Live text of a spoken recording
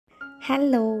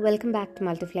Hello, welcome back to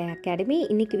மல்டிஃப்ளை academy.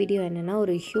 இன்றைக்கி video என்னென்னா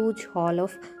ஒரு ஹியூஜ் ஹால்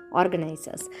ஆஃப்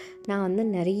ஆர்கனைசர்ஸ். நான் வந்து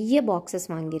நிறைய பாக்ஸஸ்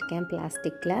வாங்கியிருக்கேன்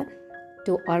பிளாஸ்டிக்கில்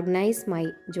to organise my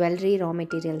jewellery raw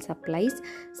material supplies.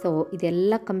 So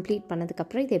இதெல்லாம் கம்ப்ளீட்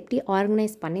பண்ணதுக்கப்புறம் இது எப்படி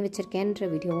ஆர்கனைஸ் பண்ணி வச்சுருக்கேன்ற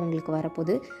வீடியோ உங்களுக்கு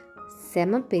வரப்போகுது.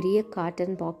 செம பெரிய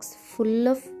cotton box full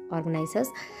of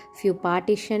organisers, few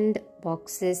partitioned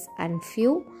boxes and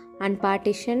few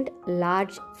unpartitioned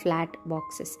large flat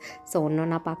boxes. So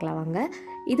ஒன்றா பார்க்கலாம் வாங்க.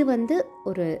 இது வந்து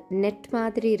ஒரு நெட்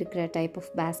மாதிரி இருக்கிற டைப் ஆஃப்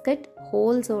பேஸ்கெட்,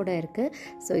 ஹோல்ஸோடு இருக்குது.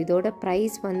 ஸோ இதோட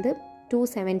ப்ரைஸ் வந்து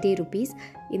 270 rupees.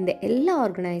 இந்த எல்லா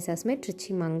ஆர்கனைசர்ஸுமே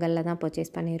ட்ரிச்சி மங்கலில் தான்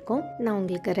பர்ச்சேஸ் பண்ணியிருக்கோம். நான்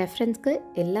உங்களுக்கு ரெஃபரன்ஸ்க்கு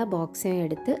எல்லா பாக்ஸையும்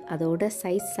எடுத்து அதோட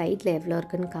சைஸ் சைடில் எவ்வளோ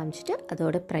இருக்குன்னு காமிச்சிட்டு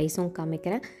அதோட ப்ரைஸும்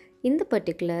காமிக்கிறேன். இந்த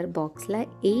பர்டிகுலர் பாக்ஸில்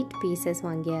 8 பீசஸ்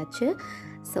வாங்கியாச்சு.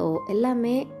 ஸோ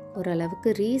எல்லாமே ஓரளவுக்கு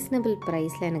ரீசனபிள்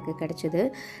ப்ரைஸில் எனக்கு கிடச்சிது.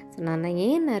 ஸோ நான்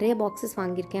ஏன் நிறைய பாக்ஸஸ்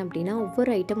வாங்கியிருக்கேன் அப்படின்னா,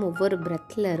 ஒவ்வொரு ஐட்டம் ஒவ்வொரு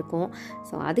பிரெத்தில் இருக்கும்.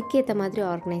 ஸோ அதுக்கேற்ற மாதிரி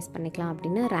ஆர்கனைஸ் பண்ணிக்கலாம்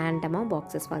அப்படின்னு ரேண்டமாக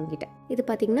பாக்ஸஸ் வாங்கிட்டேன். இது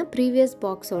பார்த்திங்கன்னா ப்ரீவியஸ்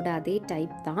பாக்ஸோட அதே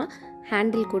டைப் தான்.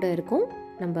 ஹேண்டில் கூட இருக்கும்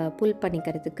நம்ம புல்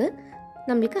பண்ணிக்கிறதுக்கு.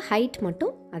 நம்மளுக்கு ஹைட்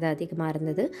மட்டும் அது அதிகமாக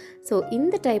இருந்தது. ஸோ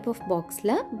இந்த டைப் ஆஃப்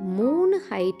பாக்ஸில் 3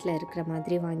 ஹைட்டில் இருக்கிற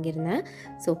மாதிரி வாங்கியிருந்தேன்.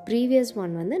 ஸோ ப்ரீவியஸ்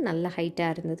ஒன் வந்து நல்ல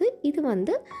ஹைட்டாக இருந்தது. இது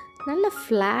வந்து நல்ல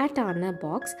ஃப்ளாட்டான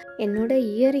பாக்ஸ். என்னோடய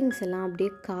இயரிங்ஸ் எல்லாம்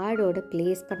அப்படியே கார்டோட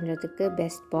ப்ளேஸ் பண்ணுறதுக்கு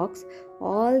best box.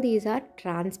 All these are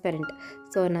transparent.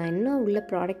 So நான் என்ன உள்ள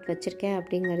ப்ராடக்ட் வச்சுருக்கேன்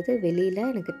அப்படிங்கிறது வெளியில்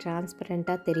எனக்கு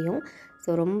டிரான்ஸ்பெரண்ட்டாக தெரியும்.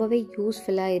 ஸோ ரொம்பவே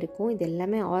யூஸ்ஃபுல்லாக இருக்கும். இது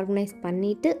எல்லாமே ஆர்கனைஸ்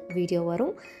பண்ணிவிட்டு வீடியோ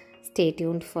வரும். Stay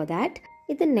tuned for that.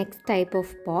 இது நெக்ஸ்ட் டைப்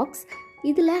ஆஃப் பாக்ஸ்.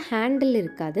 இதில் ஹேண்டில்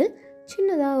இருக்காது,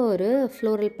 சின்னதாக ஒரு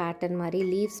ஃப்ளோரல் பேட்டர்ன் மாதிரி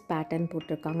லீவ்ஸ் பேட்டர்ன்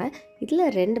போட்டிருக்காங்க. இதில்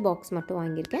 2 பாக்ஸ் மட்டும்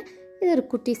வாங்கியிருக்கேன். இது ஒரு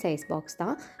குட்டி சைஸ் பாக்ஸ்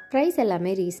தான். ப்ரைஸ்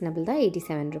எல்லாமே ரீசனபிள் தான்,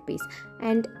 87 rupees.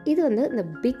 அண்ட் இது வந்து இந்த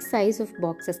பிக் சைஸ் ஆஃப்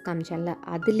பாக்ஸஸ் காமிச்சேன்ல,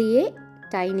 அதுலேயே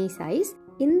டைனி சைஸ்.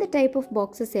 இந்த டைப் ஆஃப்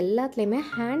பாக்ஸஸ் எல்லாத்துலேயுமே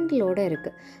ஹேண்டிலோடு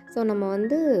இருக்குது. ஸோ நம்ம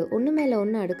வந்து ஒன்று மேலே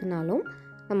ஒன்று அடுக்குனாலும்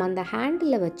நம்ம அந்த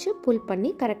ஹேண்டில் வச்சு புல் பண்ணி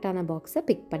கரெக்டான பாக்ஸை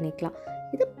பிக் பண்ணிக்கலாம்.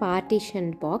 இது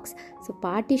பார்ட்டிஷன்ட் பாக்ஸ். ஸோ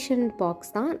பார்ட்டிஷன்ட்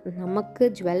பாக்ஸ் தான் நமக்கு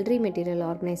ஜுவல்லரி மெட்டீரியல்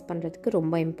ஆர்கனைஸ் பண்ணுறதுக்கு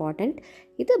ரொம்ப இம்பார்ட்டண்ட்.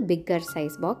 இது பிக்கர்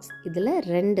சைஸ் பாக்ஸ். இதில்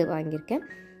 2 வாங்கியிருக்கேன்.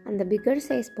 அந்த பிக்கர்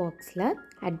சைஸ் பாக்ஸில்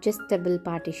அட்ஜஸ்டபிள்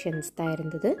பார்ட்டிஷன்ஸ் தான்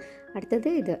இருந்தது. அடுத்தது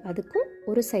இது அதுக்கும்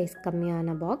ஒரு சைஸ்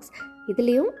கம்மியான பாக்ஸ்.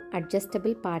 இதுலேயும்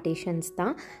அட்ஜஸ்டபிள் பார்ட்டிஷன்ஸ்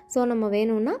தான். ஸோ நம்ம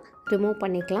வேணும்னா ரிமூவ்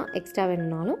பண்ணிக்கலாம், எக்ஸ்ட்ரா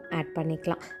வேணும்னாலும் ஆட்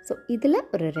பண்ணிக்கலாம். ஸோ இதில்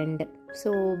ஒரு 2.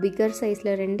 ஸோ பிக்கர்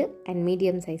சைஸில் 2 அண்ட்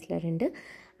மீடியம் சைஸில் 2.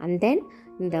 அண்ட் தென்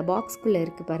இந்த பாக்ஸ்குள்ளே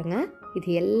இருக்குது பாருங்கள், இது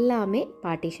எல்லாமே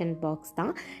பார்ட்டிஷன் பாக்ஸ்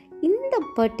தான். இந்த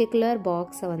பர்டிகுலர்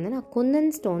பாக்ஸை வந்து நான் குந்தன்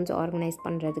ஸ்டோன்ஸ் ஆர்கனைஸ்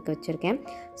பண்ணுறதுக்கு வச்சுருக்கேன்.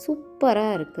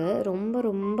 சூப்பராக இருக்குது, ரொம்ப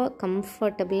ரொம்ப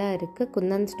கம்ஃபர்டபுளாக இருக்குது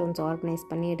குந்தன் ஸ்டோன்ஸ் ஆர்கனைஸ்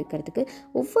பண்ணி எடுக்கிறதுக்கு.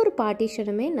 ஒவ்வொரு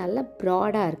பார்ட்டிஷனுமே நல்ல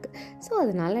ப்ராடாக இருக்குது. ஸோ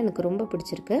அதனால் எனக்கு ரொம்ப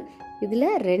பிடிச்சிருக்கு. இதில்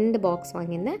 2 பாக்ஸ்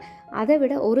வாங்கியிருந்தேன். அதை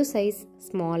விட ஒரு size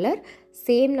smaller,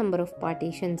 same number of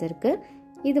partitions இருக்குது.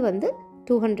 இது வந்து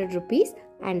 200 rupees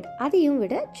அண்ட் அதையும்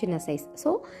விட சின்ன சைஸ். ஸோ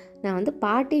நான் வந்து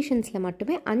பார்ட்டிஷன்ஸில்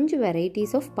மட்டுமே 5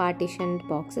 varieties of partition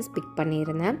boxes big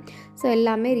பண்ணியிருந்தேன். ஸோ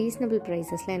எல்லாமே ரீசனபிள்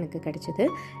ப்ரைஸஸில் எனக்கு கிடச்சிது.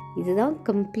 இதுதான்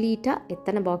கம்ப்ளீட்டாக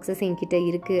எத்தனை பாக்ஸஸ் என்கிட்ட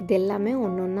இருக்குது. இது எல்லாமே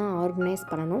ஒன்று ஒன்றா ஆர்கனைஸ்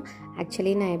பண்ணணும்.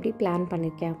 ஆக்சுவலி நான் எப்படி பிளான்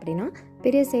பண்ணியிருக்கேன் அப்படின்னா,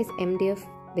 பெரிய சைஸ் MDF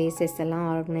பேசஸ் எல்லாம்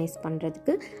ஆர்கனைஸ்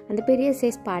பண்ணுறதுக்கு அந்த பெரிய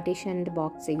சைஸ் பார்ட்டிஷன்ட்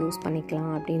பாக்ஸை யூஸ் பண்ணிக்கலாம்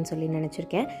அப்படின்னு சொல்லி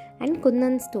நினச்சிருக்கேன். And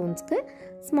Kundan ஸ்டோன்ஸ்க்கு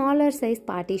smaller size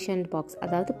பார்ட்டிஷன்ட் box,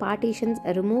 அதாவது பார்ட்டிஷன்ஸ்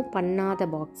ரிமூவ் பண்ணாத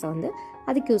பாக்ஸை வந்து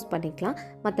அதுக்கு யூஸ் பண்ணிக்கலாம்.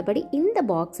 மற்றபடி இந்த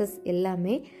பாக்ஸஸ்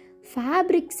எல்லாமே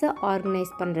ஃபேப்ரிக்ஸை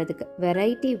ஆர்கனைஸ் பண்ணுறதுக்கு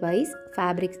வெரைட்டி வைஸ்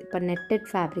ஃபேப்ரிக்ஸ், இப்போ நெட்டட்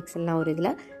ஃபேப்ரிக்ஸ் எல்லாம் ஒரு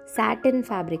இதில், சாட்டின்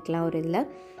ஃபேப்ரிக்லாம் ஒரு இதில்,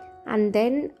 அண்ட்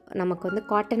தென் நமக்கு வந்து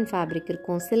காட்டன் ஃபேப்ரிக்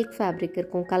இருக்கும், சில்க் ஃபேப்ரிக்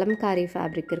இருக்கும், கலம்காரி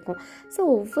ஃபேப்ரிக் இருக்கும். ஸோ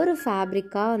ஒவ்வொரு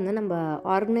ஃபேப்ரிக்காக வந்து நம்ம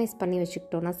ஆர்கனைஸ் பண்ணி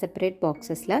வச்சுக்கிட்டோன்னா செப்பரேட்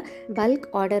பாக்ஸஸில் பல்க்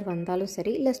ஆர்டர் வந்தாலும்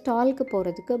சரி, இல்லை ஸ்டாலுக்கு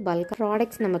போகிறதுக்கு பல்க்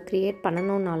ப்ராடக்ட்ஸ் நம்ம க்ரியேட்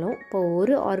பண்ணணுன்னாலும், இப்போ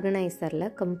ஒரு ஆர்கனைசரில்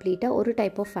கம்ப்ளீட்டாக ஒரு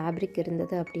டைப் ஆஃப் ஃபேப்ரிக்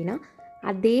இருந்தது அப்படின்னா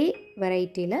அதே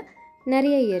வெரைட்டியில்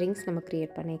நிறைய இயரிங்ஸ் நம்ம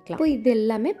க்ரியேட் பண்ணிக்கலாம். இப்போ இது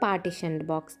எல்லாமே பார்ட்டிஷன்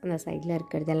பாக்ஸ். அந்த சைடில்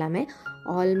இருக்கிறது எல்லாமே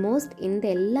ஆல்மோஸ்ட் இந்த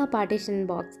எல்லா பார்ட்டிஷன்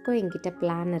பாக்ஸுக்கும் என்கிட்ட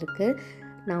பிளான் இருக்குது.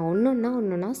 நான்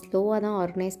ஒன்றா ஸ்லோவாக தான்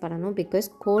ஆர்கனைஸ் பண்ணணும்.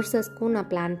 பிகாஸ் கோர்ஸஸ்க்கும் நான்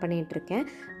பிளான் பண்ணிகிட்ருக்கேன்.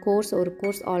 ஒரு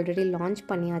கோர்ஸ் ஆல்ரெடி லான்ச்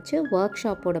பண்ணியாச்சு, ஒர்க்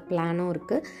ஷாப்போட பிளானும்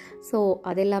இருக்குது. ஸோ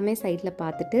அதெல்லாமே சைடில்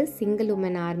பார்த்துட்டு சிங்கிள்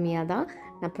உமன் ஆர்மியாக தான்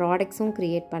நான் ப்ராடக்ட்ஸும்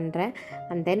க்ரியேட் பண்ணுறேன்.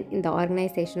 அண்ட் தென் இந்த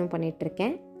ஆர்கனைசேஷனும்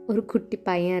பண்ணிகிட்ருக்கேன். ஒரு குட்டி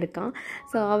பையன் இருக்கான்,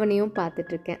 ஸோ அவனையும்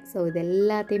பார்த்துட்ருக்கேன். ஸோ இது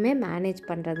எல்லாத்தையுமே மேனேஜ்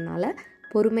பண்ணுறதுனால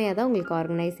பொறுமையாக தான் உங்களுக்கு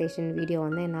ஆர்கனைசேஷன் வீடியோ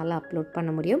வந்து என்னால் அப்லோட் பண்ண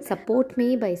முடியும். Support me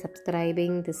by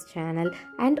subscribing this channel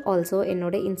and also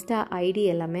என்னோட இன்ஸ்டா ஐடி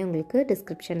எல்லாமே உங்களுக்கு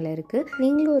டிஸ்கிரிப்ஷனில் இருக்குது.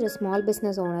 நீங்களும் ஒரு ஸ்மால்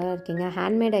பிஸ்னஸ் ஓனராக இருக்கீங்க,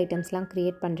 ஹேண்ட்மேட் ஐட்டம்ஸ்லாம்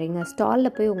க்ரியேட் பண்ணுறீங்க,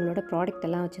 ஸ்டாலில் போய் உங்களோட ப்ராடக்ட்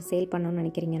எல்லாம் வச்சு சேல் பண்ணணும்னு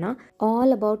நினைக்கிறீங்கன்னா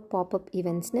all about pop-up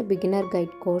ஈவெண்ட்ஸ்னு beginner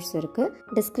guide course இருக்குது.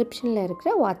 டிஸ்கிரிப்ஷனில்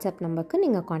இருக்கிற வாட்ஸ்அப் நம்பருக்கு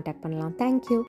நீங்கள் காண்டாக்ட் பண்ணலாம். தேங்க்யூ.